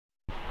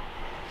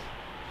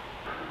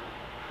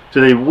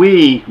Today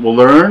we will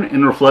learn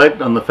and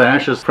reflect on the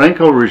fascist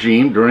Franco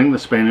regime during the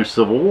Spanish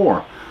Civil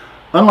War.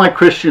 Unlike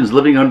Christians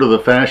living under the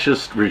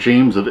fascist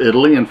regimes of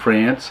Italy and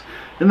France,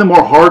 and the more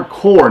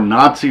hardcore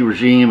Nazi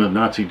regime of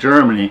Nazi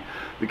Germany,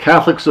 the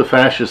Catholics of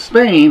fascist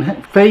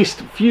Spain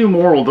faced few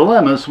moral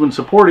dilemmas when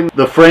supporting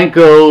the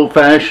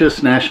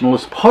Franco-fascist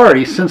Nationalist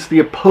Party, since the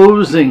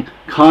opposing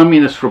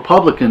communist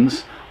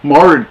Republicans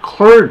martyred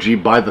clergy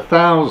by the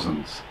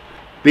thousands.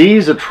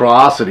 These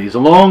atrocities,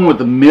 along with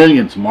the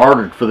millions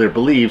martyred for their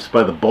beliefs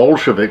by the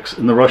Bolsheviks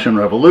in the Russian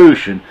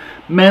Revolution,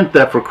 meant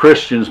that for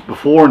Christians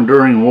before and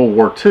during World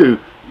War II,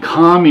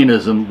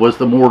 communism was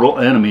the mortal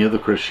enemy of the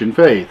Christian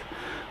faith,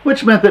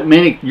 which meant that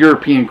many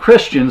European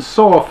Christians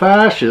saw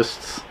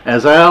fascists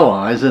as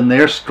allies in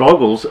their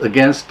struggles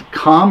against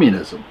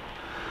communism.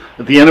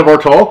 At the end of our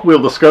talk, we'll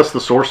discuss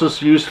the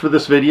sources used for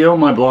this video,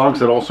 my blogs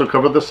that also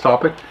cover this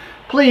topic.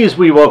 Please,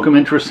 we welcome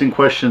interesting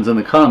questions in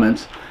the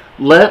comments.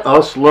 Let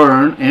us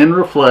learn and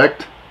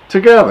reflect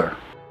together.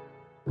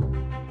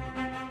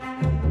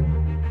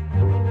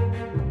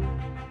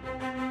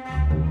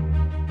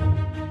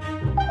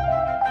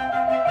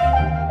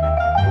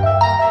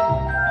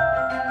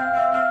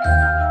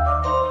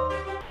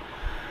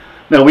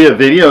 Now, we have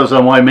videos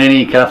on why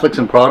many Catholics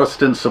and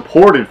Protestants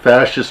supported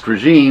fascist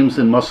regimes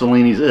in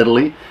Mussolini's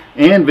Italy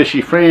and Vichy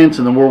France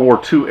in the World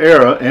War II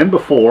era and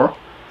before,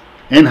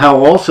 and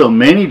how also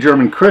many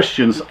German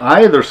Christians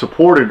either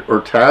supported or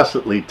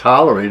tacitly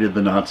tolerated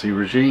the Nazi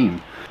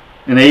regime,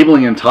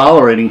 enabling and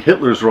tolerating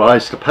Hitler's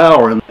rise to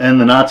power and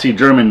the Nazi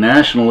German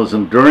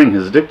nationalism during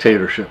his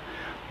dictatorship.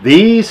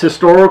 These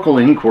historical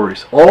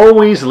inquiries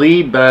always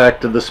lead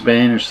back to the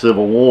Spanish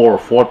Civil War,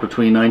 fought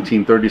between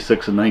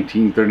 1936 and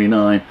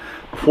 1939,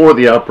 before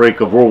the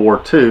outbreak of World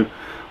War II,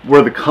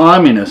 where the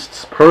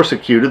communists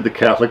persecuted the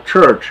Catholic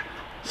Church,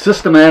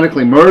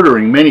 systematically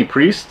murdering many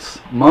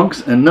priests,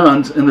 monks, and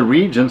nuns in the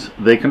regions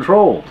they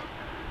controlled.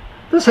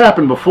 This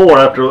happened before,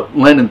 after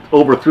Lenin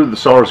overthrew the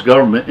Tsar's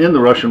government in the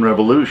Russian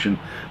Revolution.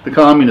 The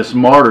communists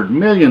martyred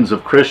millions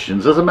of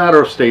Christians as a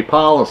matter of state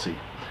policy.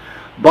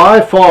 By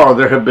far,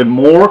 there have been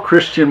more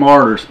Christian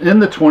martyrs in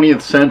the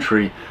 20th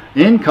century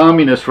in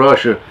communist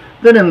Russia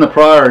than in the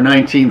prior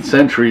 19th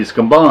centuries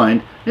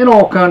combined in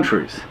all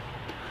countries.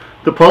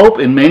 The Pope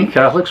and many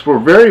Catholics were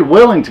very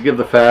willing to give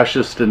the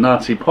fascist and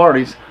Nazi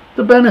parties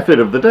the benefit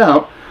of the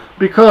doubt,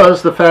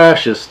 because the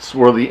fascists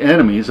were the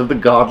enemies of the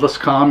godless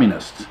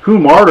communists who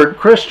martyred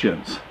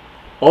Christians.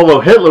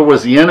 Although Hitler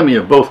was the enemy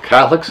of both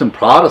Catholics and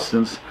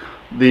Protestants,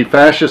 the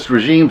fascist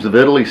regimes of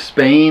Italy,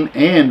 Spain,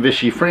 and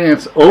Vichy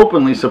France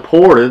openly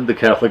supported the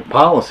Catholic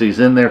policies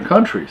in their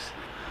countries.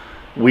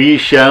 We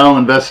shall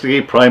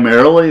investigate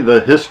primarily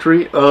the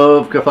history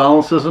of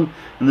Catholicism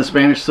in the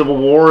Spanish Civil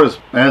War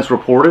as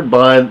reported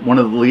by one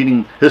of the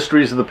leading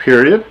histories of the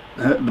period,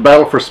 The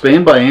Battle for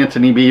Spain by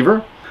Antony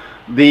Beevor.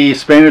 The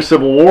Spanish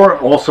Civil War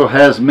also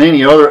has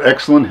many other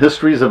excellent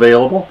histories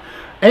available,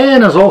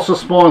 and has also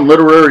spawned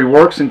literary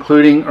works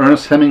including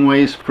Ernest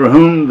Hemingway's For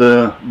Whom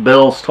the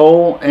Bells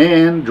Toll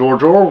and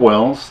George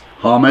Orwell's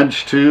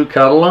Homage to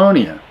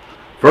Catalonia.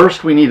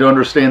 First, we need to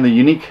understand the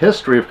unique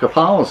history of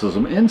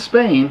Catholicism in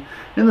Spain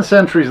in the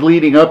centuries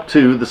leading up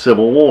to the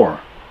Civil War.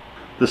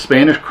 The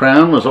Spanish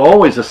crown was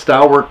always a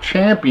stalwart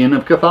champion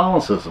of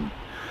Catholicism.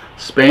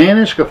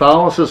 Spanish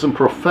Catholicism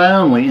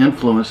profoundly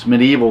influenced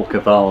medieval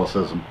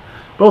Catholicism,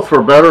 both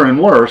for better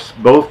and worse,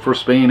 both for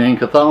Spain and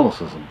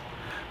Catholicism.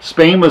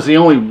 Spain was the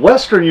only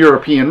Western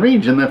European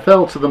region that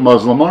fell to the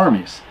Muslim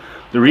armies.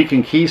 The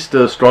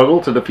Reconquista struggle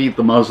to defeat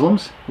the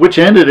Muslims, which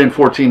ended in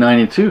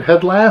 1492,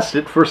 had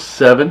lasted for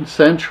 7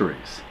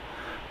 centuries.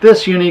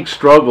 This unique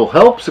struggle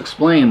helps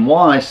explain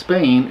why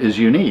Spain is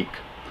unique.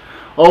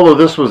 Although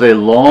this was a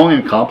long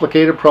and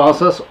complicated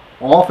process,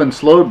 often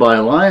slowed by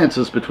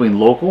alliances between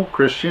local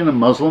Christian and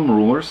Muslim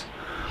rulers,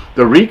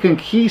 the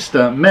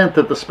Reconquista meant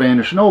that the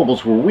Spanish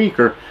nobles were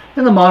weaker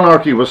and the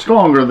monarchy was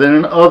stronger than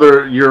in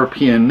other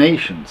European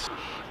nations.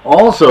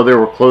 Also, there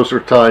were closer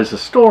ties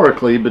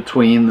historically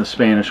between the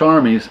Spanish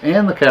armies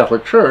and the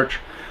Catholic Church,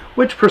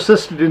 which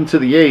persisted into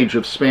the age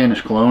of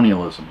Spanish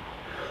colonialism.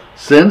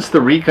 Since the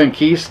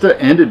Reconquista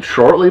ended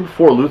shortly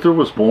before Luther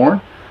was born,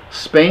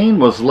 Spain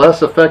was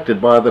less affected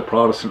by the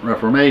Protestant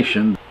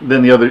Reformation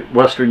than the other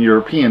Western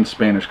European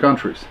Spanish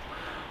countries.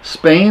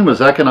 Spain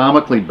was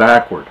economically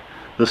backward.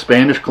 The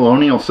Spanish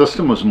colonial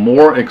system was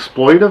more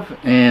exploitive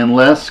and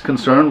less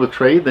concerned with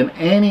trade than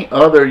any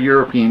other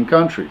European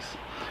countries.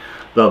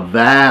 The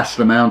vast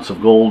amounts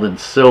of gold and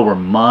silver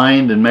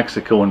mined in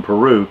Mexico and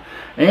Peru,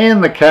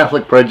 and the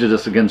Catholic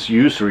prejudice against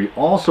usury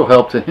also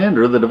helped to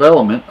hinder the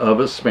development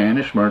of a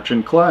Spanish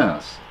merchant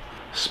class.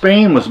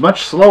 Spain was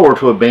much slower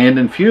to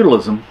abandon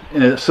feudalism,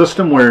 in a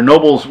system where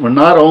nobles were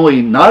not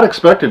only not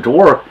expected to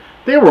work,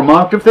 they were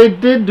mocked if they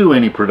did do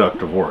any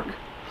productive work.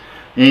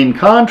 In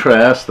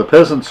contrast, the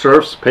peasant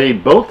serfs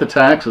paid both the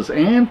taxes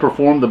and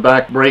performed the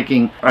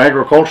back-breaking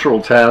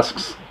agricultural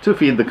tasks to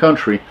feed the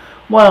country,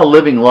 while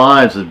living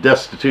lives of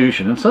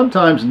destitution and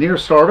sometimes near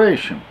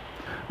starvation.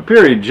 A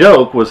period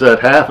joke was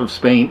that half of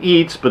Spain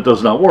eats but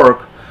does not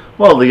work,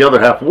 while the other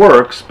half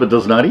works but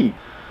does not eat.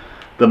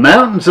 The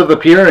mountains of the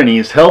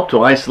Pyrenees helped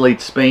to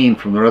isolate Spain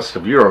from the rest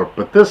of Europe,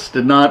 but this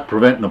did not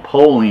prevent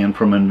Napoleon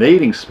from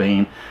invading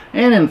Spain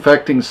and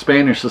infecting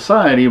Spanish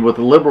society with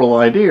the liberal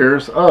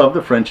ideas of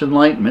the French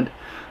Enlightenment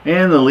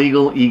and the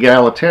legal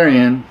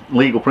egalitarian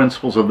legal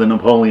principles of the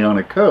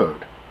Napoleonic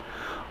Code.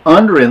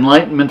 Under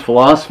Enlightenment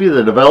philosophy,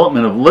 the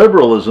development of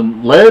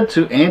liberalism led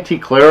to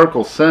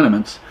anti-clerical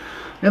sentiments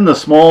in the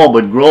small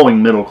but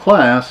growing middle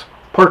class,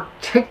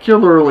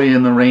 particularly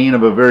in the reign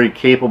of a very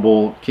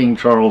capable King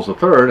Charles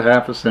III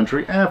half a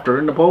century after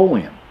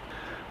Napoleon.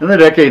 In the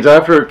decades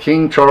after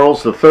King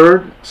Charles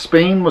III,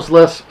 Spain was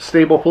less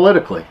stable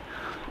politically.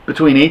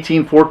 Between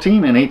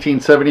 1814 and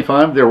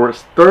 1875, there were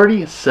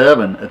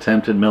 37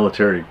 attempted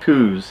military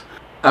coups,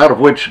 out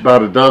of which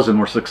about a dozen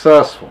were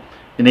successful.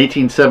 In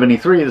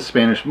 1873, the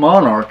Spanish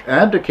monarch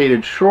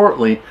abdicated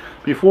shortly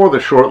before the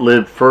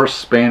short-lived First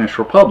Spanish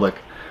Republic,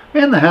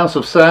 and the House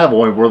of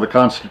Savoy were the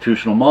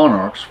constitutional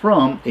monarchs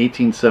from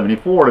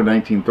 1874 to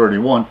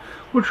 1931,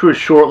 which was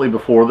shortly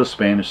before the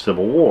Spanish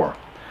Civil War.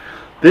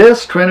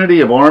 This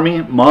trinity of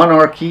army,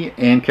 monarchy,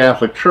 and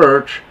Catholic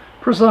Church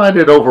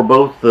presided over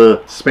both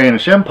the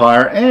Spanish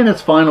Empire and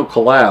its final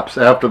collapse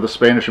after the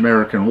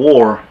Spanish-American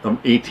War of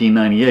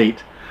 1898,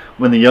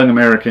 when the young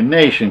American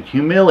nation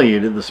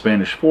humiliated the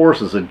Spanish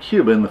forces in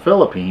Cuba and the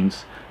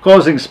Philippines,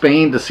 causing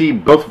Spain to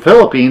cede both the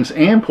Philippines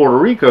and Puerto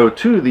Rico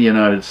to the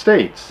United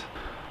States.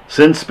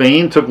 Since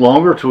Spain took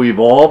longer to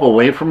evolve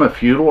away from a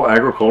feudal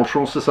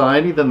agricultural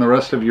society than the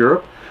rest of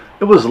Europe,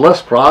 it was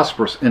less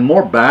prosperous and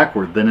more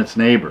backward than its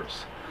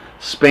neighbors.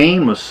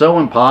 Spain was so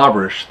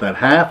impoverished that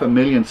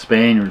 500,000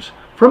 Spaniards,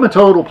 from a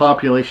total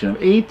population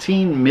of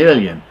 18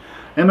 million,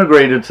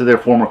 emigrated to their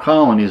former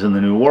colonies in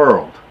the New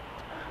World.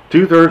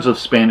 Two-thirds of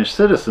Spanish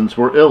citizens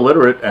were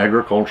illiterate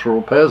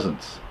agricultural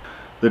peasants.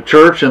 The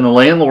church and the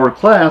landlord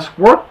class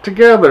worked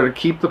together to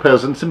keep the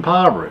peasants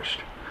impoverished.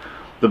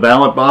 The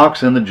ballot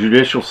box and the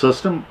judicial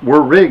system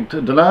were rigged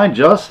to deny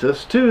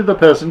justice to the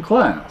peasant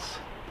class.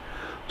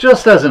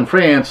 Just as in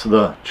France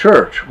the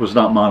church was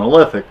not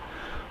monolithic,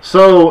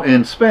 so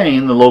in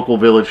Spain the local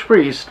village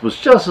priest was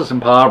just as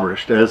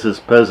impoverished as his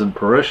peasant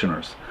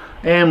parishioners,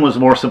 and was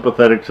more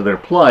sympathetic to their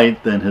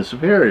plight than his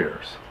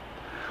superiors.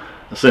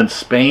 Since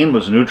Spain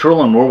was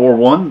neutral in World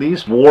War I,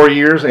 these war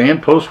years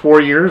and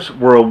post-war years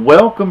were a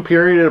welcome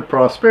period of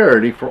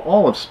prosperity for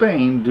all of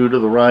Spain due to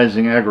the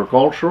rising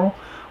agricultural,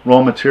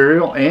 raw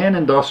material, and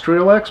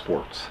industrial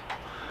exports.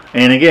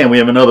 And again, we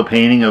have another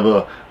painting of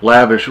a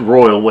lavish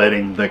royal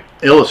wedding that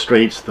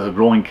illustrates the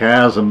growing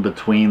chasm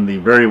between the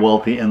very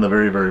wealthy and the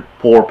very, very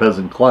poor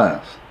peasant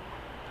class.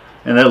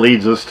 And that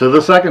leads us to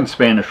the Second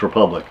Spanish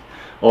Republic.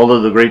 Although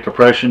the Great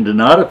Depression did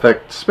not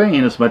affect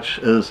Spain as much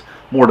as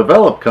more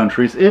developed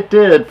countries, it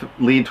did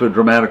lead to a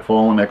dramatic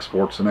fall in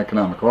exports and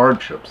economic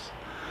hardships.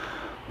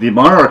 The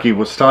monarchy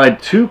was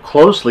tied too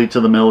closely to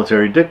the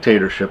military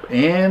dictatorship,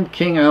 and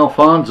King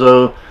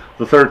Alfonso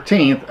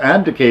XIII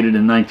abdicated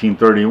in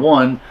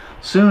 1931,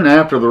 soon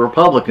after the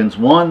Republicans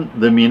won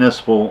the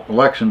municipal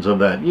elections of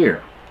that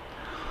year.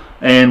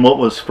 And what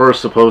was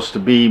first supposed to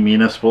be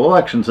municipal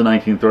elections in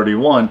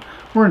 1931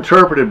 were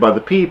interpreted by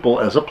the people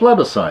as a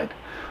plebiscite.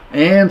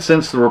 And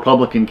since the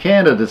Republican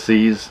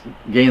candidacies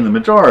gained the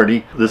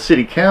majority, the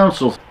city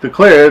councils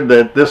declared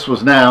that this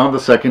was now the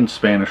Second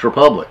Spanish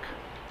Republic.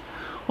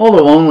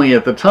 Although only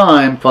at the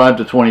time 5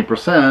 to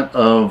 20%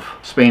 of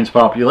Spain's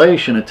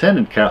population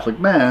attended Catholic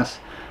Mass,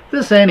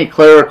 this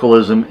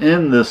anti-clericalism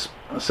in this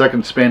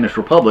Second Spanish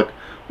Republic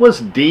was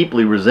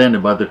deeply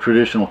resented by the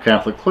traditional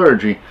Catholic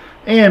clergy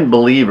and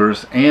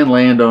believers and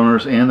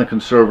landowners and the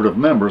conservative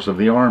members of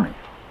the army.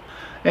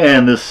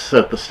 And this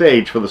set the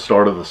stage for the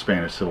start of the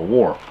Spanish Civil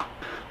War.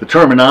 The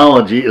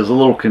terminology is a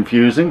little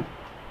confusing.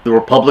 The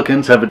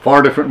Republicans have a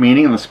far different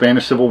meaning in the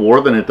Spanish Civil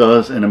War than it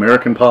does in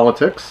American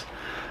politics.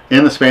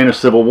 In the Spanish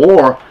Civil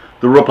War,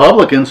 the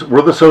Republicans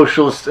were the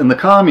socialists and the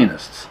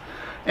communists.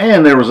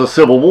 And there was a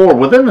civil war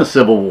within the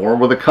Civil War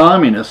where the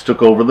communists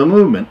took over the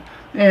movement,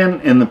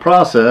 and in the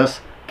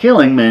process,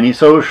 killing many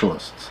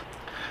socialists.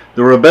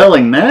 The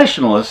rebelling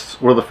nationalists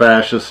were the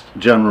fascist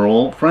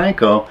General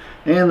Franco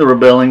and the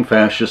rebelling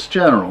fascist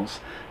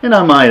generals. And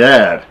I might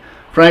add,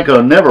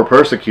 Franco never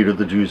persecuted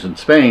the Jews in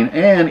Spain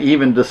and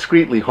even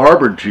discreetly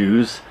harbored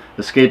Jews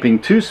escaping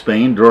to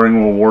Spain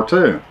during World War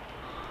II.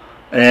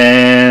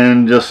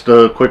 And just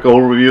a quick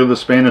overview of the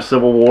Spanish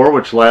Civil War,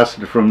 which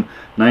lasted from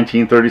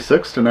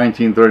 1936 to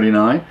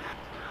 1939.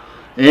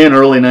 In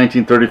early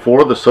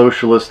 1934, the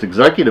Socialist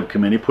Executive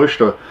Committee pushed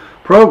a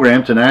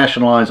program to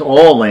nationalize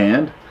all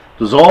land,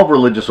 dissolve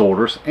religious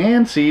orders,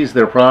 and seize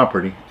their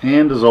property,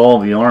 and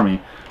dissolve the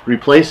army,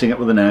 replacing it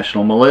with a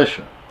national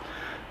militia.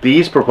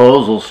 These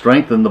proposals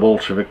strengthened the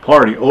Bolshevik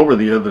Party over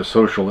the other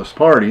socialist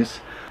parties,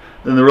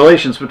 and the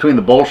relations between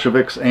the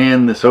Bolsheviks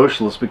and the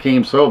socialists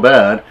became so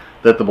bad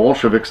that the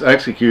Bolsheviks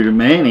executed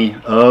many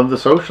of the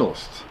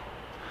socialists.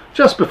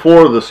 Just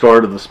before the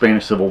start of the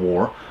Spanish Civil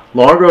War,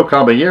 Largo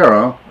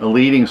Caballero, a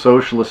leading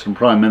socialist and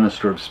prime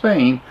minister of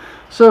Spain,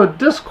 sowed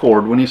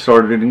discord when he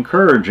started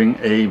encouraging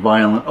a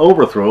violent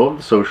overthrow of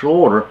the social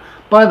order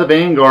by the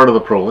vanguard of the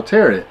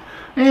proletariat,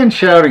 and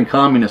shouting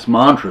communist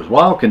mantras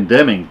while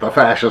condemning the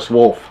fascist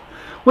wolf,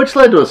 which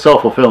led to a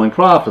self-fulfilling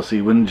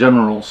prophecy when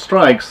general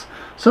strikes,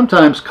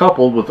 sometimes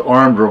coupled with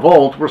armed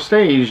revolt, were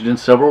staged in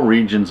several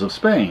regions of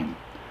Spain.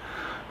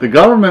 The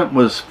government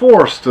was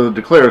forced to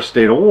declare a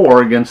state of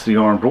war against the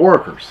armed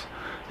workers.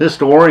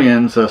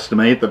 Historians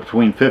estimate that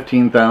between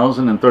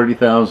 15,000 and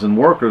 30,000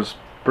 workers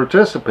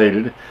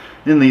participated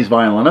in these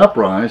violent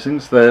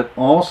uprisings that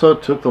also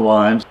took the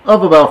lives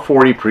of about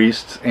 40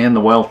 priests and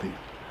the wealthy.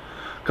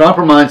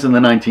 Compromise in the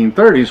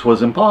 1930s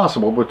was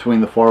impossible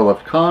between the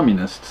far-left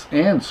communists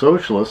and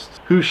socialists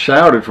who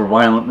shouted for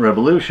violent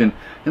revolution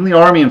and the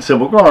army and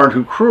civil guard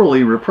who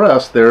cruelly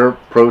repressed their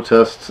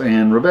protests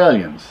and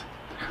rebellions.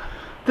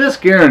 This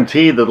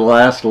guaranteed that the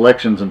last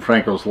elections in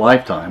Franco's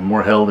lifetime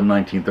were held in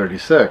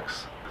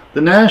 1936.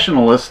 The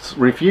Nationalists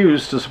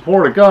refused to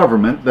support a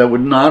government that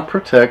would not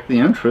protect the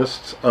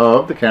interests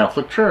of the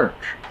Catholic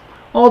Church.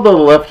 Although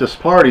the leftist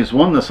parties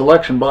won this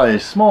election by a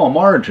small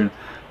margin,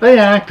 they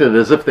acted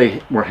as if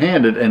they were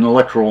handed an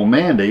electoral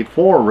mandate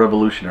for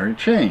revolutionary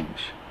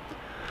change.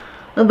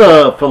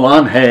 The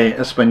Falange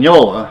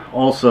Española,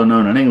 also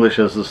known in English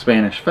as the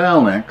Spanish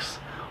Phalanx,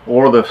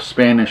 or the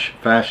Spanish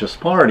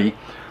Fascist Party,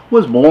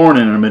 was born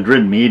in a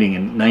Madrid meeting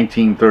in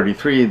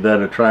 1933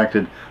 that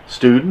attracted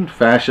student,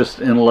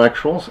 fascist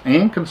intellectuals,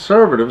 and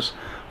conservatives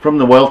from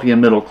the wealthy and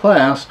middle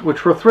class,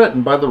 which were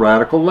threatened by the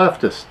radical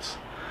leftists.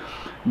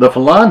 The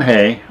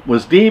Falange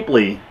was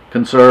deeply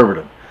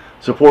conservative,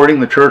 supporting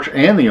the church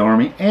and the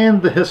army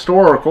and the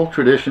historical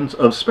traditions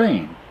of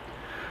Spain.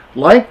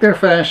 Like their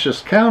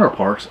fascist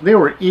counterparts, they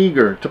were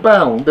eager to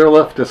battle their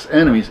leftist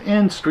enemies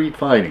in street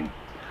fighting.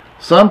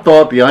 Some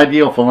thought the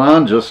ideal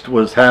Falangist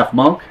was half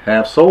monk,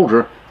 half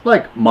soldier,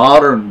 like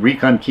modern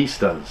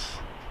Reconquistas.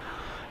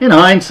 In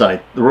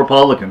hindsight, the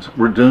Republicans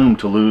were doomed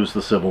to lose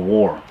the Civil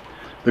War.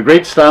 The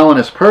great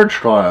Stalinist purge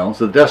trials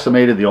that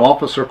decimated the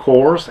officer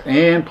corps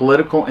and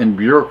political and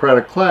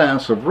bureaucratic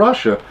class of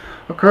Russia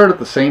occurred at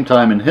the same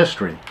time in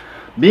history.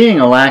 Being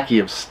a lackey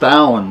of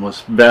Stalin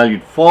was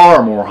valued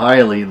far more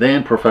highly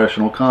than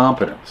professional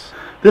competence.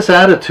 This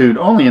attitude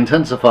only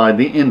intensified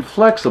the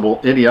inflexible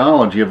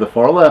ideology of the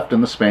far left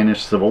in the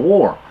Spanish Civil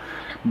War.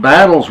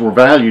 Battles were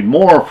valued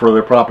more for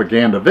their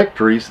propaganda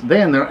victories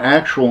than their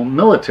actual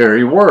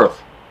military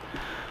worth.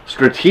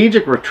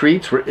 Strategic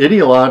retreats were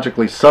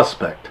ideologically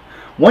suspect.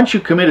 Once you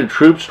committed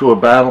troops to a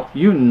battle,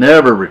 you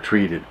never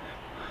retreated.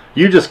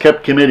 You just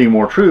kept committing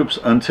more troops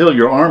until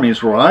your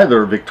armies were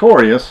either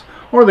victorious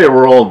or they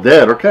were all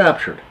dead or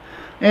captured.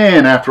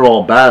 And after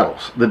all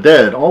battles, the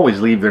dead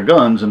always leave their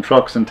guns and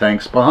trucks and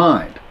tanks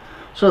behind.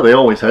 So they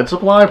always had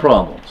supply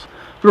problems.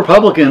 The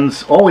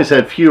Republicans always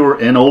had fewer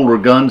and older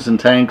guns and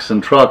tanks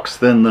and trucks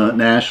than the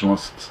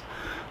Nationalists.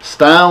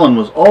 Stalin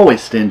was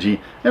always stingy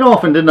and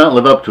often did not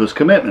live up to his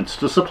commitments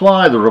to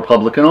supply the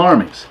Republican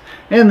armies.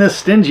 And this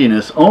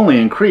stinginess only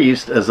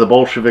increased as the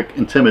Bolshevik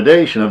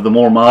intimidation of the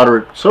more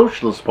moderate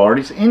socialist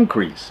parties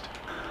increased.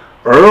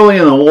 Early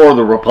in the war,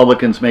 the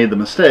Republicans made the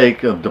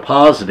mistake of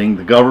depositing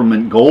the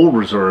government gold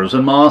reserves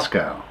in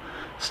Moscow.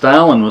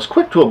 Stalin was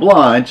quick to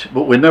oblige,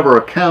 but would never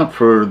account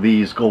for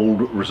these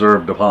gold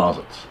reserve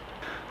deposits.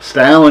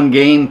 Stalin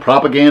gained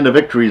propaganda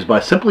victories by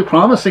simply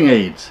promising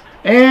aids,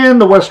 and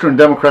the Western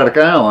Democratic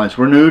allies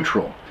were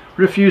neutral,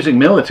 refusing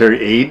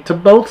military aid to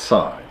both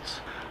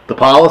sides. The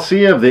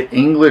policy of the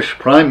English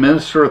Prime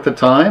Minister at the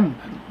time,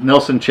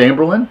 Nelson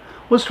Chamberlain,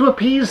 was to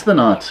appease the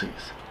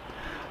Nazis.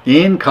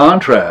 In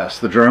contrast,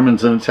 the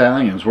Germans and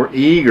Italians were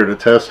eager to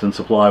test and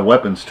supply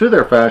weapons to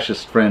their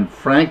fascist friend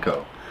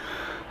Franco,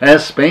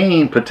 as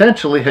Spain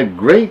potentially had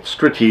great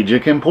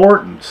strategic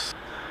importance.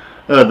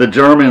 The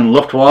German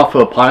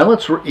Luftwaffe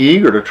pilots were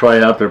eager to try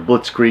out their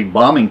blitzkrieg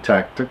bombing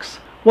tactics,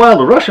 while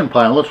the Russian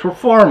pilots were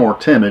far more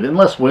timid and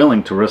less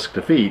willing to risk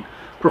defeat,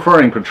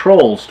 preferring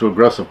patrols to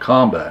aggressive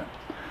combat.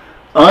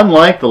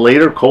 Unlike the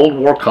later Cold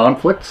War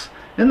conflicts,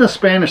 in the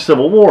Spanish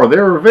Civil War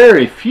there were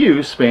very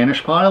few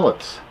Spanish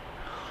pilots.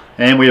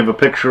 And we have a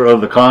picture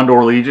of the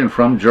Condor Legion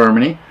from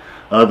Germany.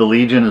 The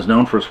Legion is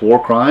known for its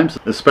war crimes,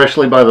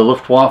 especially by the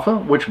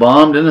Luftwaffe, which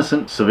bombed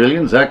innocent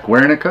civilians at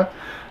Guernica.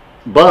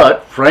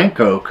 But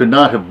Franco could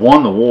not have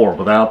won the war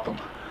without them.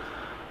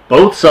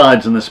 Both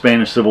sides in the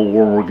Spanish Civil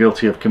War were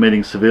guilty of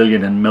committing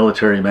civilian and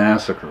military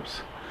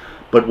massacres.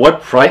 But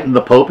what frightened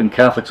the Pope and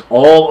Catholics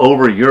all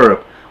over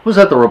Europe was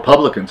that the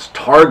Republicans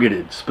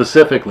targeted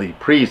specifically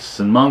priests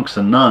and monks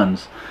and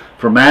nuns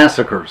for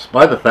massacres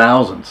by the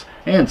thousands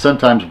and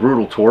sometimes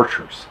brutal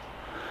tortures.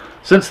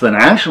 Since the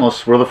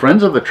Nationalists were the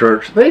friends of the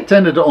Church, they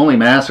tended to only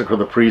massacre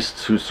the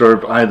priests who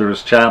served either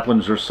as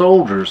chaplains or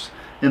soldiers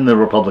in the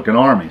Republican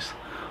armies,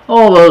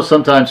 although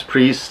sometimes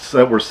priests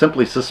that were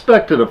simply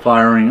suspected of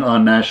firing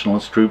on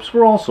Nationalist troops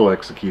were also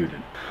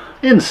executed.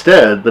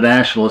 Instead, the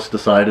Nationalists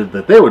decided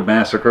that they would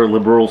massacre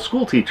liberal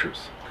school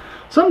teachers.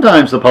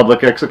 Sometimes the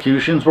public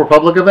executions were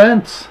public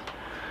events.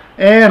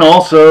 And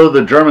also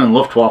the German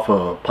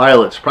Luftwaffe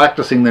pilots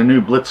practicing their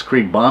new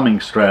blitzkrieg bombing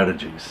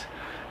strategies.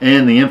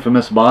 In the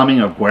infamous bombing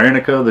of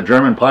Guernica, the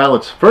German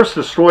pilots first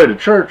destroyed a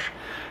church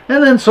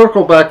and then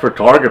circled back for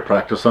target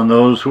practice on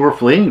those who were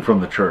fleeing from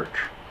the church.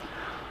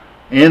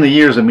 In the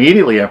years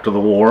immediately after the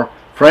war,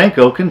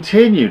 Franco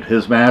continued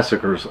his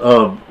massacres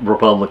of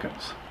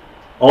Republicans.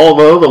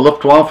 Although the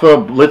Luftwaffe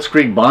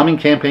blitzkrieg bombing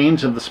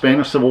campaigns of the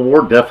Spanish Civil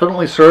War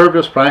definitely served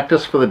as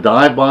practice for the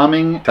dive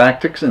bombing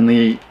tactics in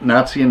the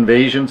Nazi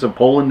invasions of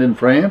Poland and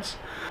France,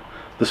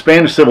 the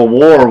Spanish Civil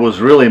War was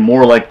really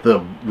more like the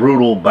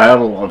brutal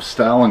Battle of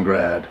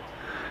Stalingrad.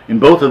 In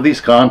both of these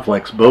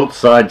conflicts, both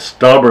sides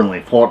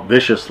stubbornly fought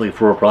viciously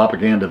for a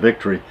propaganda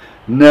victory,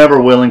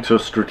 never willing to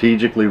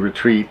strategically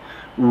retreat,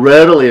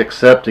 readily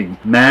accepting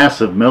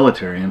massive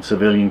military and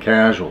civilian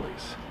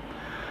casualties.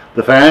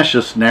 The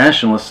fascist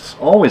nationalists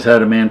always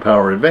had a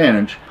manpower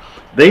advantage.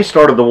 They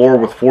started the war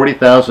with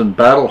 40,000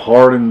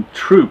 battle-hardened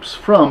troops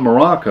from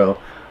Morocco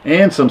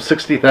and some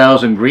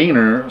 60,000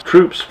 greener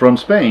troops from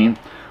Spain,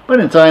 but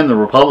in time the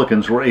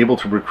Republicans were able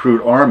to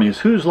recruit armies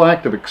whose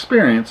lack of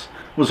experience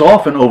was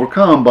often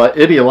overcome by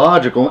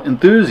ideological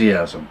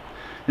enthusiasm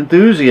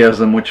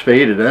which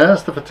faded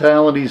as the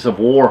fatalities of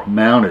war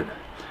mounted.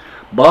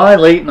 By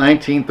late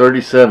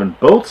 1937,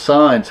 both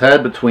sides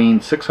had between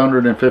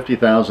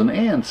 650,000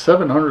 and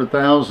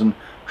 700,000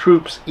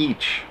 troops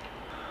each.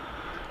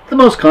 The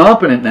most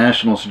competent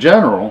nationalist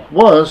general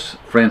was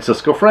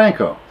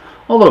Franco,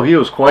 although he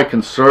was quite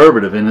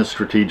conservative in his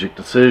strategic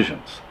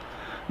decisions.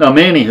 Now,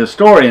 many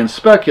historians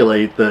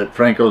speculate that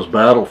Franco's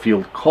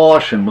battlefield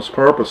caution was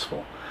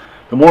purposeful.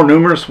 The more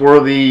numerous were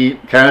the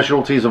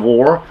casualties of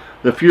war,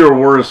 the fewer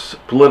were his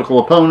political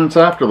opponents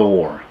after the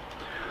war.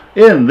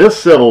 In this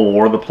Civil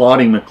War, the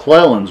plotting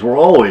McClellans were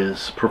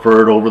always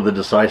preferred over the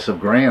decisive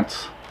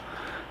Grants.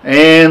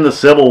 And the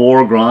Civil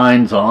War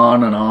grinds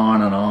on and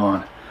on and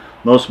on.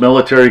 Most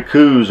military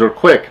coups are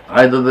quick.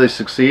 Either they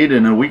succeed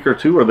in a week or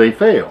two or they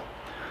fail.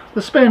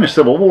 The Spanish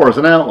Civil War is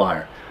an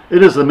outlier.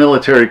 It is the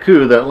military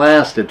coup that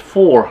lasted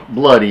 4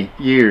 bloody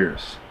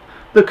years.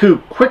 The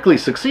coup quickly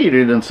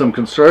succeeded in some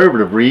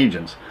conservative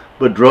regions,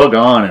 but drug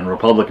on in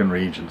Republican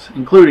regions,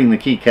 including the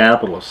key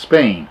capital of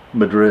Spain,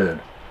 Madrid.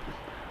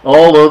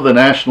 Although the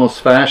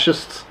nationalist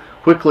fascists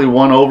quickly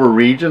won over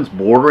regions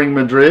bordering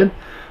Madrid,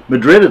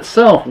 Madrid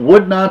itself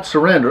would not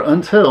surrender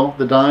until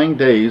the dying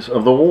days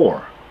of the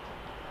war.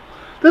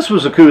 This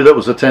was a coup that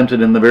was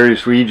attempted in the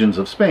various regions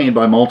of Spain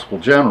by multiple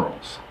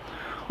generals.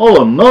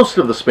 Although most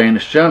of the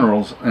Spanish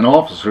generals and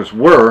officers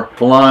were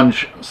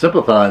Falange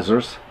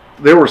sympathizers,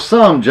 there were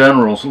some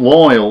generals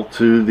loyal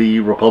to the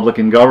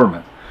Republican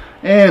government,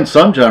 and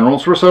some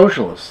generals were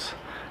socialists.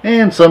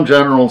 And some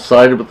generals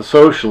sided with the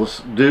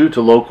socialists due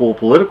to local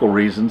political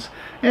reasons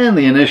and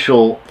the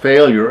initial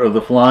failure of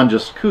the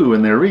Falangist coup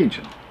in their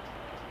region.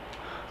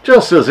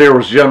 Just as there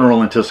was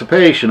general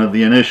anticipation of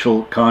the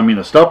initial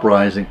communist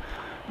uprising,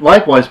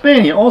 likewise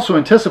many also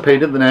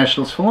anticipated the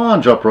nationalist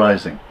Falange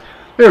uprising.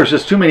 There was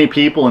just too many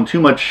people and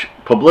too much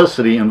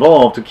publicity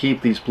involved to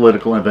keep these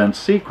political events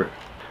secret.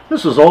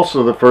 This was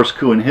also the first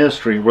coup in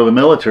history where the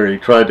military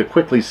tried to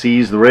quickly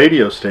seize the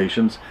radio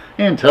stations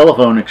and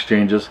telephone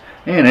exchanges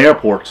and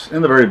airports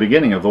in the very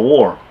beginning of the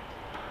war.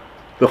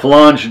 The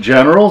Falange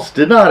generals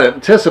did not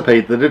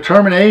anticipate the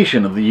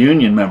determination of the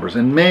Union members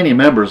and many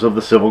members of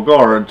the Civil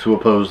Guard to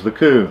oppose the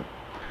coup.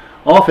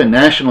 Often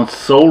nationalist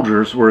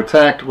soldiers were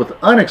attacked with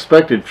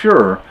unexpected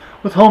furor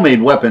with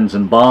homemade weapons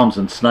and bombs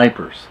and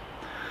snipers.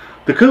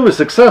 The coup was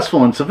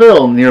successful in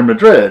Seville near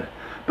Madrid,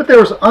 but there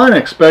was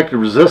unexpected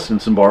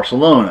resistance in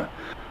Barcelona,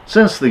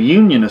 since the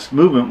Unionist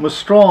movement was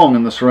strong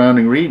in the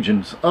surrounding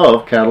regions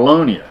of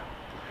Catalonia.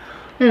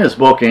 In his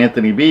book,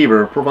 Anthony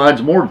Beevor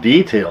provides more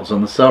details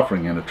on the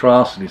suffering and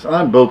atrocities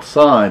on both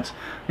sides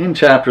in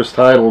chapters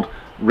titled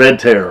Red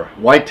Terror,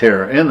 White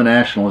Terror, and the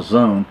Nationalist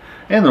Zone,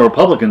 and the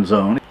Republican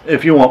Zone,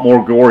 if you want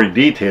more gory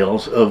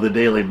details of the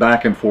daily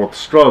back and forth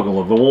struggle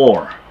of the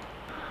war.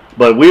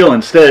 But we'll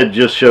instead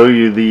just show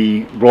you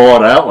the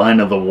broad outline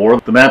of the war.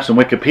 The maps in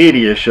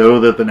Wikipedia show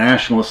that the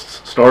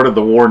Nationalists started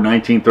the war in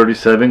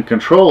 1937,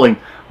 controlling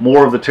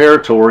more of the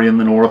territory in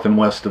the north and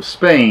west of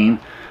Spain,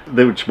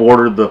 which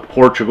bordered the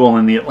Portugal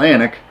and the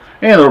Atlantic,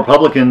 and the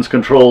Republicans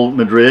controlled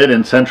Madrid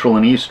and central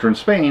and eastern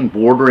Spain,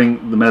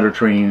 bordering the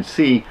Mediterranean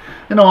Sea,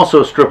 and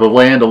also a strip of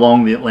land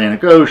along the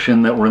Atlantic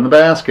Ocean that were in the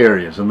Basque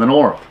areas in the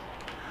north.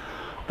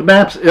 The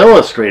maps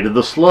illustrated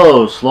the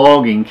slow,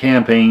 slogging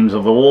campaigns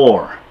of the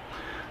war.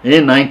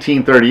 In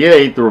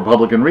 1938, the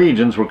Republican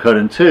regions were cut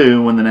in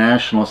two when the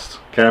Nationalists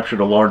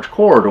captured a large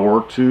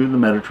corridor to the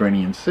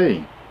Mediterranean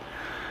Sea.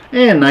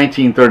 In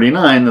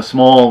 1939, the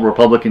small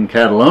Republican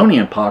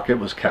Catalonian pocket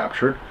was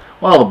captured,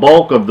 while the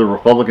bulk of the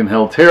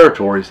Republican-held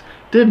territories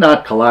did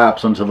not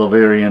collapse until the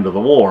very end of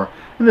the war,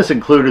 and this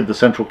included the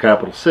central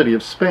capital city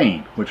of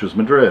Spain, which was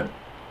Madrid.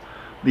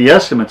 The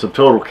estimates of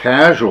total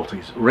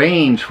casualties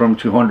range from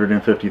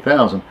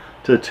 250,000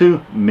 to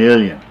 2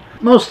 million.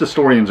 Most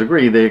historians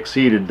agree they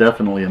exceeded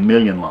definitely 1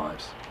 million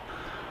lives.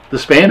 The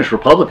Spanish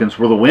Republicans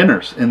were the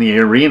winners in the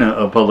arena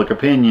of public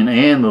opinion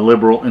and the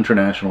liberal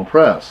international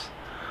press.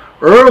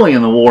 Early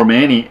in the war,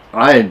 many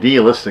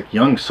idealistic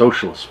young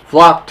socialists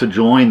flocked to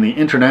join the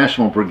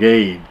International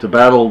Brigade to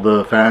battle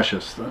the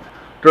fascists.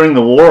 During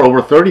the war,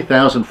 over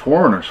 30,000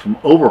 foreigners from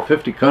over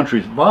 50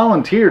 countries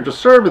volunteered to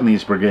serve in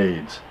these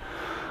brigades.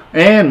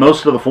 and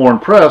most of the foreign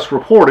press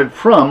reported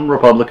from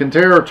Republican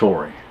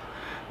territory.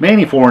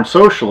 Many foreign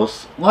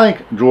socialists,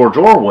 like George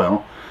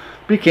Orwell,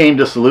 became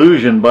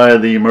disillusioned by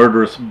the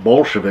murderous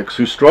Bolsheviks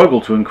who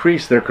struggled to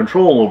increase their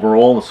control over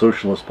all the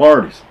socialist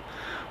parties.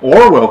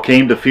 Orwell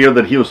came to fear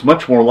that he was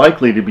much more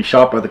likely to be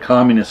shot by the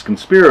communist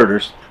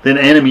conspirators than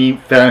enemy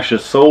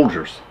fascist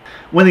soldiers.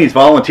 When these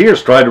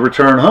volunteers tried to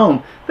return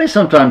home, they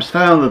sometimes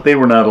found that they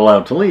were not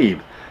allowed to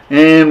leave,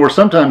 and were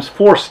sometimes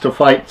forced to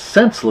fight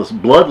senseless,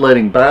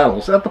 bloodletting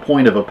battles at the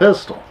point of a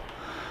pistol.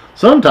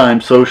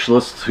 Sometimes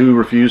socialists who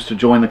refused to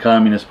join the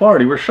Communist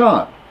Party were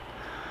shot.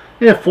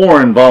 If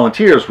foreign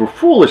volunteers were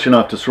foolish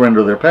enough to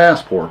surrender their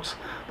passports,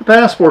 the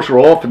passports were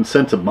often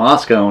sent to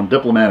Moscow in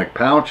diplomatic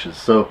pouches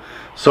so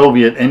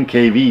Soviet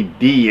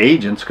NKVD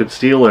agents could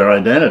steal their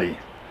identity.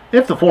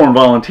 If the foreign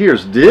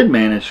volunteers did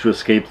manage to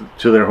escape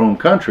to their home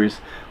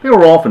countries, they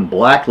were often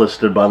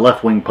blacklisted by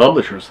left-wing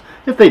publishers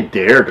if they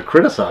dared to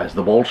criticize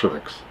the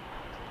Bolsheviks.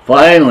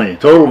 Finally,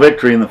 total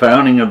victory in the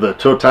founding of the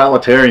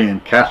totalitarian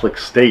Catholic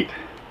state.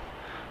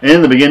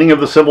 In the beginning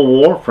of the Civil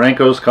War,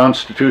 Franco's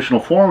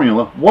constitutional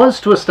formula was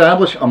to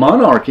establish a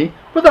monarchy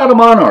without a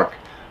monarch,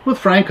 with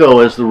Franco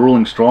as the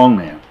ruling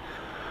strongman.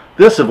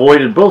 This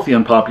avoided both the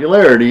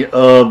unpopularity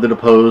of the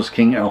deposed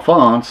King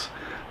Alphonse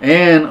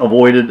and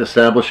avoided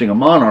establishing a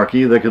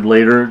monarchy that could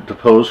later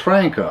depose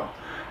Franco,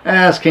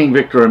 as King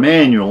Victor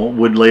Emmanuel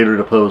would later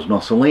depose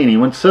Mussolini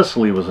when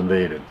Sicily was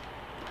invaded.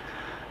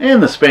 In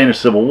the Spanish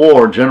Civil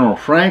War, General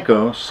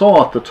Franco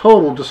sought the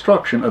total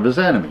destruction of his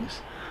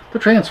enemies, the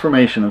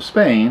transformation of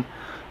Spain,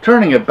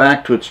 turning it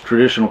back to its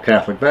traditional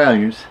Catholic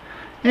values,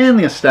 and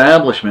the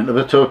establishment of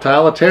a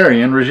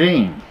totalitarian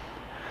regime.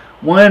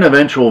 When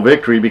eventual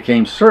victory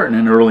became certain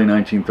in early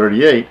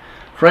 1938,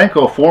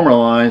 Franco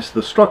formalized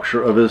the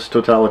structure of his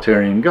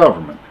totalitarian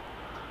government.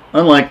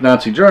 Unlike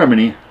Nazi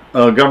Germany,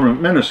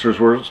 government ministers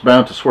were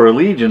bound to swear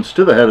allegiance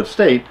to the head of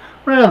state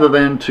rather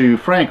than to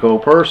Franco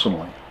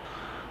personally.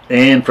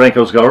 In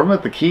Franco's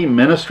government, the key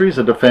ministries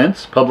of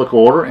defense, public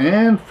order,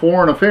 and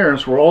foreign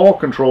affairs were all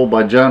controlled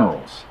by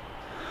generals.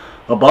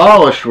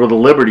 Abolished were the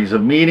liberties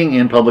of meeting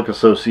and public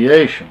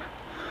association.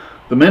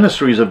 The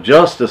ministries of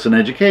justice and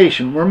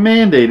education were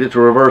mandated to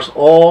reverse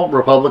all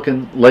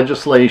Republican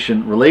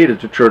legislation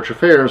related to church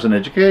affairs and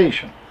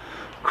education.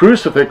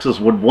 Crucifixes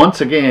would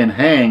once again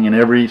hang in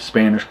every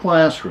Spanish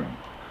classroom.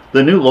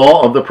 The new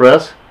law of the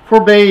press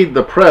forbade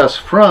the press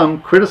from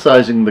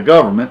criticizing the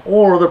government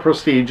or the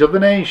prestige of the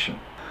nation.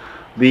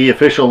 The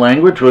official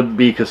language would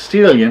be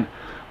Castilian,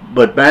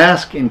 but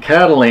Basque and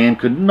Catalan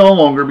could no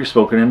longer be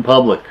spoken in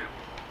public.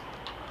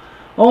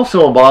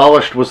 Also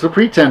abolished was the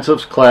pretense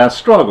of class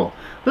struggle.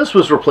 This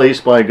was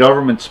replaced by a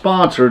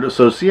government-sponsored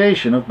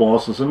association of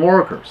bosses and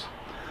workers.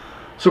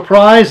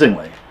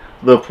 Surprisingly,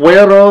 the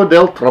Fuero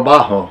del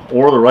Trabajo,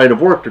 or the Right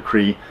of Work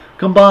decree,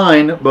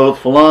 combined both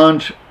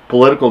Falange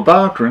political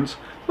doctrines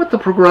with the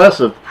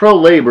progressive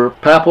pro-labor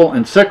papal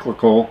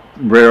encyclical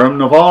Rerum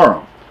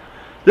Novarum.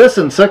 This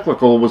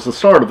encyclical was the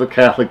start of the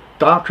Catholic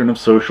doctrine of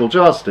social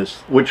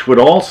justice, which would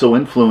also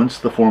influence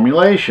the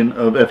formulation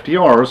of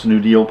FDR's New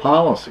Deal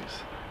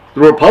policies.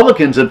 The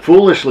Republicans had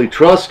foolishly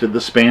trusted the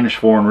Spanish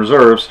foreign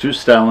reserves to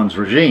Stalin's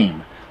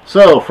regime,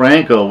 so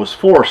Franco was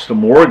forced to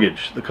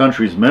mortgage the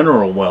country's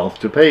mineral wealth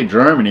to pay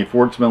Germany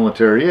for its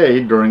military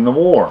aid during the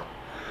war.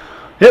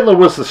 Hitler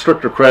was the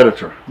stricter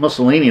creditor.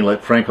 Mussolini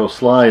let Franco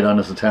slide on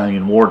his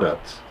Italian war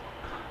debts.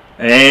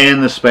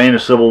 And the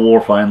Spanish Civil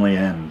War finally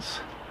ends.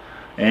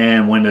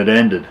 And when it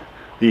ended,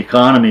 the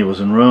economy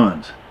was in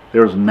ruins.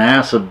 There was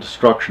massive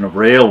destruction of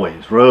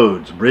railways,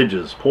 roads,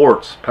 bridges,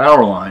 ports,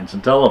 power lines,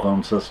 and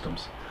telephone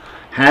systems.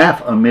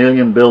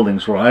 500,000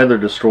 buildings were either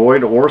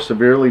destroyed or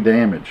severely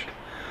damaged.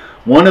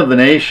 One of the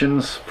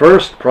nation's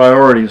first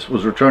priorities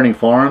was returning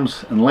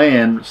farms and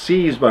land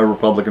seized by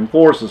Republican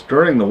forces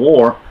during the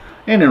war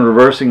and in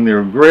reversing the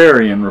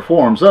agrarian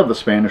reforms of the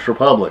Spanish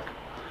Republic.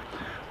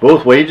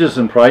 Both wages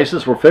and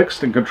prices were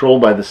fixed and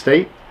controlled by the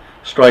state,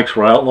 strikes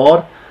were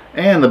outlawed,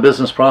 and the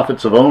business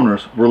profits of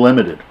owners were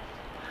limited.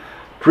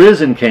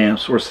 Prison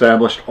camps were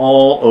established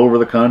all over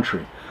the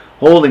country,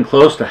 holding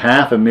close to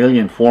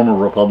 500,000 former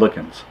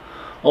Republicans,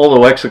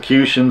 although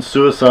executions,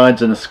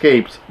 suicides, and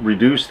escapes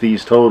reduced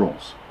these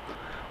totals.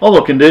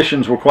 Although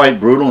conditions were quite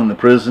brutal in the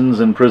prisons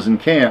and prison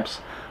camps,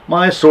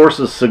 my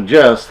sources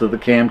suggest that the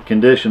camp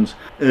conditions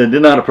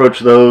did not approach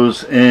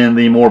those in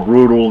the more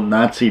brutal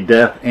Nazi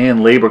death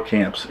and labor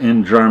camps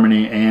in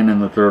Germany and in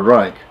the Third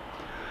Reich.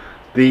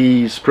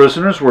 These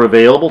prisoners were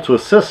available to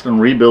assist in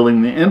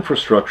rebuilding the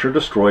infrastructure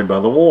destroyed by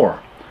the war.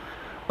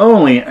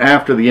 Only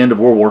after the end of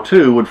World War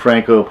II would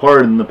Franco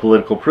pardon the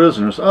political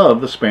prisoners of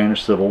the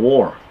Spanish Civil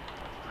War.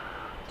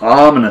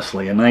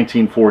 Ominously, in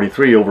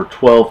 1943, over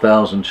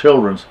 12,000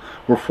 children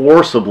were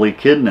forcibly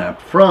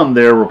kidnapped from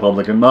their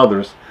Republican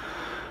mothers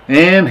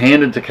and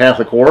handed to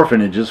Catholic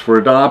orphanages for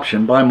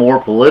adoption by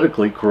more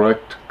politically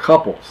correct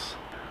couples.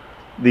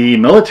 The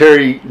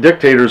military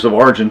dictators of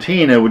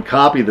Argentina would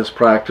copy this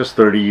practice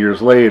 30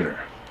 years later.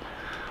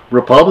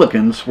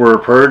 Republicans were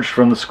purged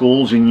from the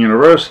schools and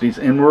universities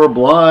and were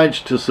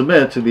obliged to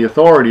submit to the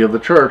authority of the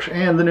church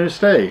and the new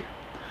state.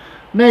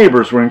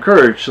 Neighbors were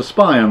encouraged to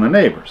spy on their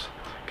neighbors.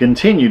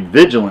 Continued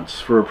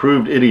vigilance for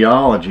approved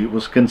ideology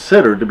was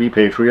considered to be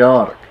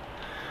patriotic.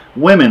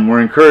 Women were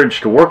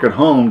encouraged to work at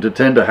home, to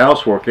tend to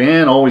housework,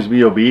 and always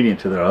be obedient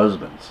to their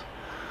husbands.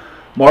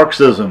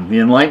 Marxism, the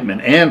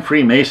Enlightenment, and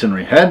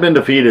Freemasonry had been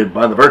defeated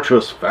by the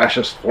virtuous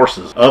fascist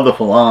forces of the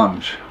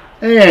Phalange.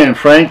 And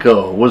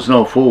Franco was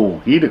no fool.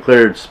 He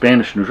declared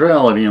Spanish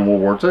neutrality in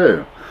World War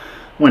II.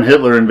 When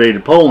Hitler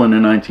invaded Poland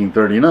in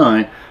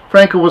 1939,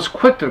 Franco was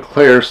quick to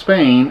declare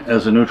Spain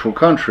as a neutral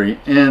country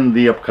in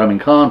the upcoming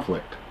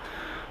conflict.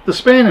 The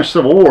Spanish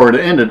Civil War had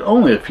ended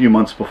only a few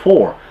months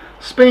before.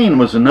 Spain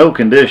was in no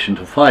condition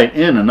to fight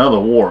in another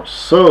war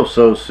so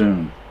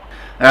soon.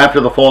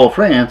 After the fall of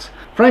France,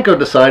 Franco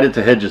decided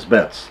to hedge his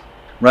bets.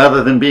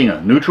 Rather than being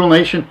a neutral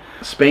nation,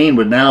 Spain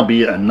would now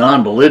be a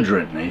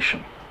non-belligerent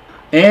nation.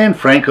 And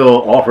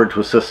Franco offered to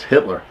assist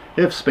Hitler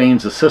if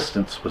Spain's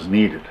assistance was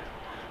needed.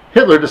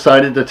 Hitler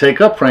decided to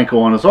take up Franco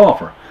on his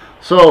offer,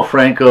 so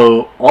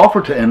Franco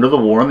offered to enter the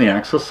war on the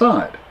Axis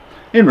side.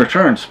 In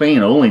return,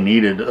 Spain only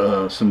needed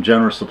some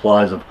generous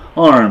supplies of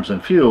arms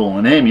and fuel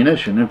and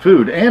ammunition and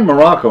food, and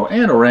Morocco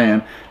and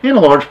Iran, and a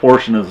large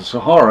portion of the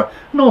Sahara,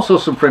 and also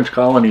some French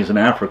colonies in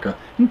Africa,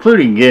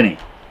 including Guinea.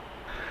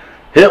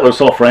 Hitler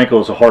saw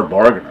Franco as a hard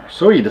bargainer,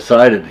 so he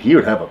decided he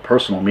would have a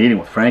personal meeting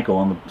with Franco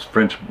on the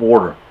French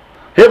border.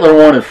 Hitler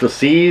wanted to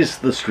seize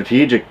the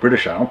strategic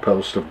British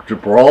outpost of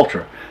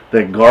Gibraltar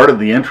that guarded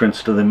the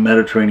entrance to the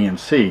Mediterranean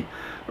Sea,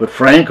 but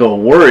Franco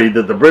worried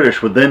that the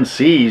British would then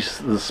seize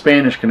the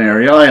Spanish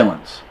Canary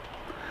Islands.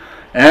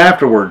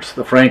 Afterwards,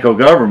 the Franco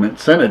government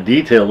sent a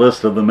detailed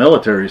list of the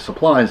military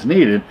supplies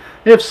needed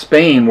if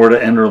Spain were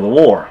to enter the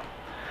war.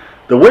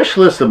 The wish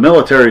list of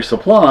military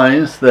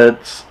supplies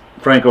that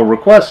Franco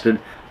requested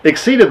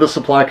exceeded the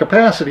supply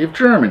capacity of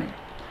Germany.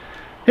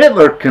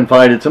 Hitler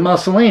confided to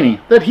Mussolini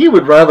that he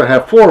would rather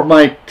have 4 of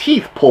my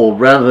teeth pulled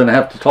rather than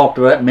have to talk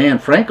to that man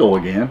Franco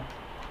again.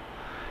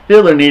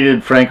 Hitler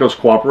needed Franco's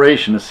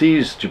cooperation to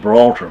seize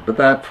Gibraltar, but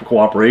that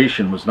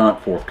cooperation was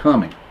not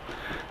forthcoming.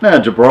 Now,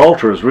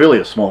 Gibraltar is really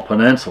a small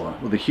peninsula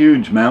with a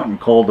huge mountain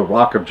called the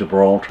Rock of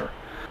Gibraltar.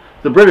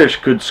 The British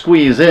could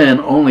squeeze in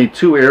only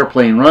 2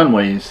 airplane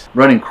runways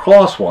running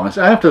crosswise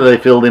after they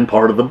filled in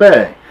part of the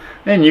bay,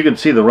 and you can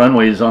see the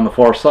runways on the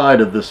far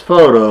side of this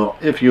photo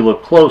if you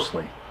look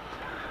closely.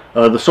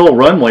 The sole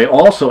runway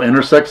also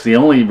intersects the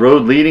only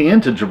road leading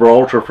into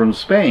Gibraltar from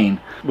Spain,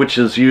 which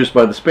is used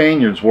by the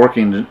Spaniards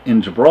working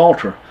in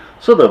Gibraltar,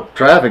 so the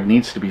traffic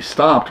needs to be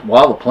stopped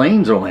while the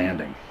planes are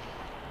landing.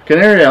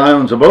 Canary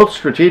Islands are both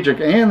strategic,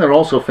 and they're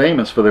also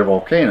famous for their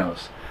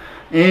volcanoes,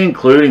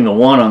 including the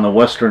one on the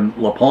western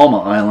La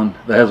Palma Island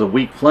that has a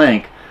weak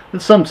flank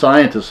that some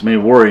scientists may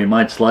worry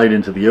might slide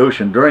into the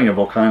ocean during a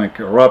volcanic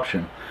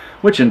eruption,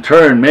 which in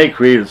turn may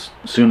create a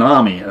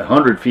tsunami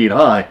 100 feet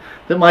high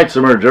that might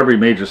submerge every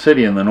major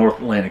city in the North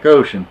Atlantic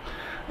Ocean,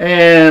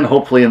 and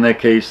hopefully in that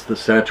case the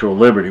Statue of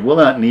Liberty will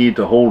not need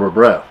to hold her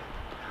breath.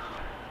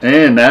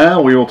 And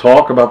now we will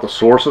talk about the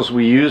sources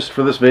we used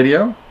for this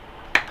video.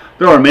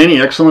 There are many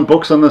excellent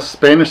books on the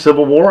Spanish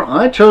Civil War.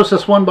 I chose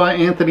this one by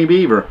Anthony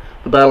Beevor,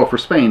 The Battle for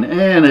Spain,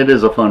 and it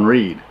is a fun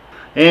read.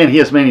 And he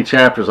has many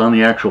chapters on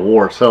the actual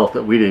war itself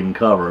that we didn't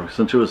cover,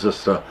 since it was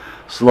just a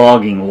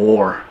slogging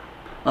war.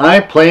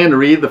 I plan to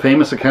read the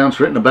famous accounts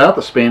written about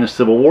the Spanish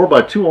Civil War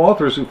by 2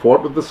 authors who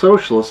fought with the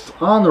socialists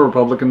on the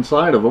Republican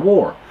side of the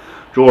war.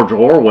 George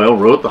Orwell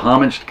wrote The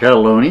Homage to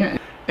Catalonia,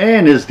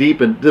 and his deep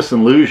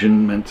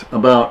disillusionment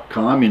about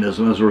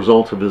communism as a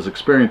result of his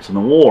experience in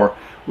the war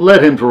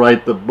led him to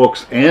write the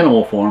books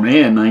Animal Farm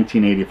and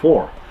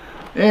 1984.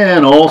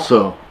 And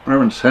also,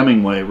 Ernest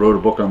Hemingway wrote a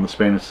book on the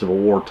Spanish Civil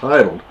War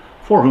titled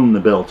For Whom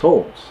the Bell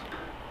Tolls.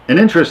 An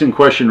interesting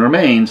question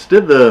remains,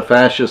 did the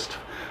fascist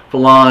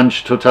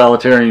Phalange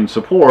totalitarian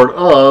support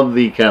of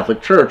the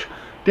Catholic Church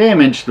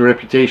damage the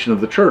reputation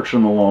of the Church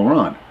in the long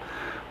run?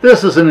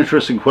 This is an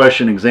interesting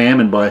question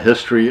examined by a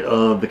history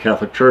of the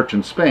Catholic Church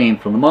in Spain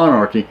from the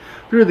monarchy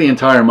through the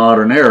entire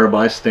modern era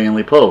by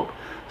Stanley Pope,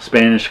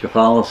 Spanish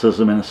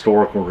Catholicism and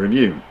Historical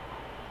Review.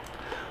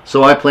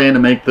 So I plan to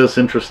make this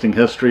interesting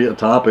history a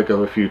topic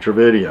of a future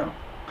video.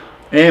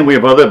 And we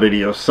have other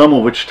videos, some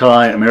of which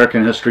tie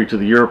American history to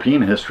the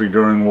European history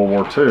during World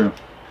War II.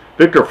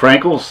 Viktor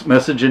Frankl's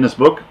message in his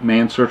book,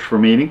 Man's Search for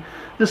Meaning,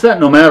 is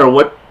that no matter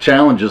what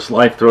challenges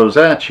life throws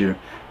at you,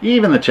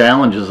 even the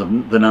challenges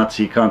of the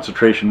Nazi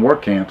concentration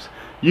work camps,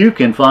 you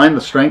can find the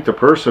strength to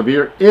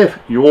persevere if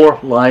your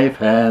life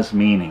has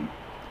meaning.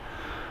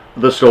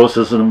 The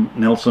stoicism of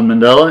Nelson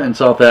Mandela in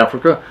South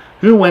Africa,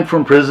 who went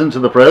from prison to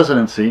the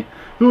presidency,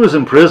 who was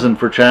imprisoned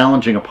for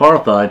challenging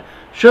apartheid,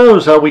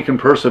 shows how we can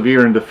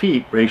persevere and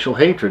defeat racial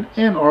hatred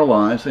in our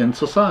lives and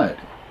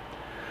society.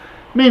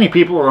 Many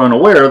people are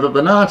unaware that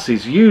the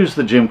Nazis used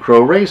the Jim Crow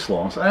race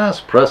laws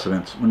as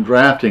precedents when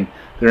drafting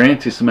their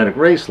anti-Semitic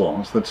race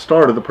laws that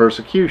started the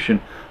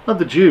persecution of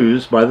the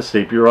Jews by the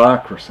state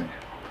bureaucracy.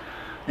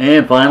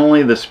 And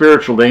finally, the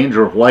spiritual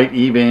danger of white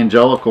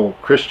evangelical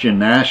Christian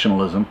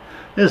nationalism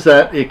is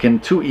that it can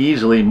too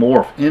easily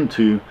morph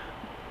into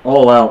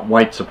all-out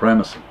white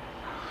supremacy.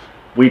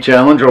 We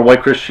challenge our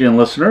white Christian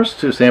listeners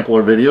to sample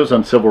our videos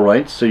on civil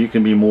rights so you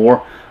can be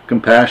more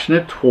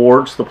compassionate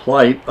towards the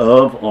plight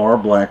of our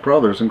black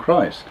brothers in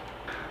Christ.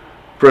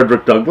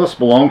 Frederick Douglass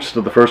belongs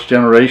to the first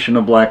generation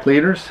of black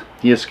leaders.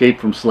 He escaped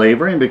from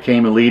slavery and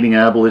became a leading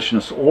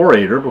abolitionist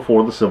orator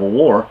before the Civil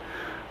War,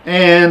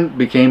 and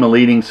became a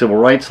leading civil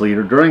rights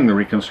leader during the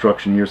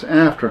Reconstruction years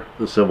after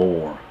the Civil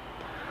War.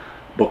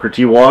 Booker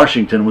T.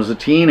 Washington was a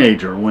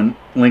teenager when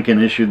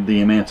Lincoln issued the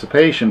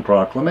Emancipation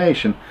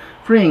Proclamation,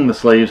 freeing the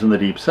slaves in the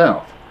Deep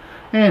South,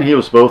 and he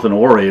was both an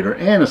orator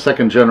and a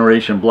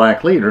second-generation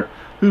black leader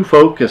who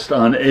focused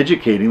on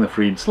educating the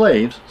freed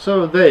slaves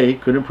so they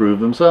could improve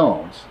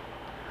themselves.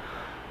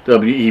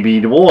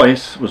 W.E.B. Du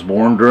Bois was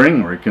born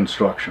during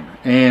Reconstruction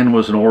and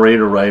was an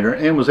orator, writer,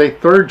 and was a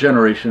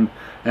third-generation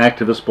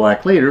activist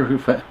black leader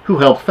who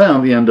helped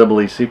found the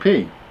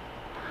NAACP.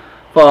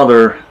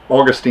 Father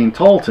Augustine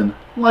Talton,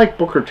 like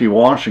Booker T.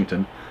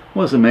 Washington,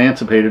 was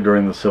emancipated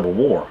during the Civil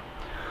War.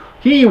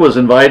 He was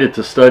invited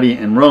to study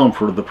in Rome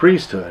for the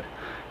priesthood,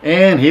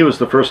 and he was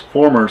the first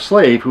former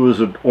slave who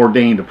was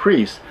ordained a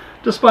priest,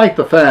 despite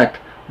the fact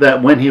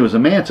that when he was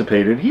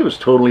emancipated, he was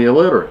totally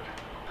illiterate.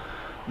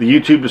 The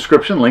YouTube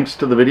description links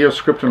to the video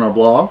script on our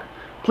blog.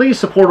 Please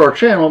support our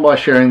channel by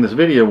sharing this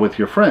video with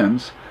your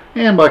friends,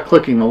 and by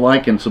clicking the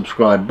like and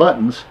subscribe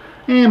buttons,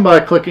 and by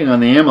clicking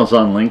on the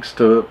Amazon links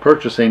to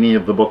purchase any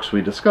of the books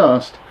we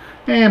discussed,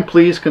 and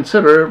please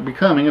consider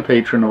becoming a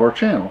patron of our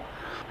channel.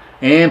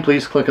 And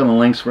please click on the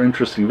links for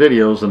interesting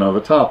videos and other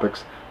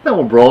topics that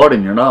will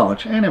broaden your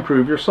knowledge and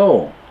improve your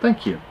soul.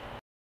 Thank you.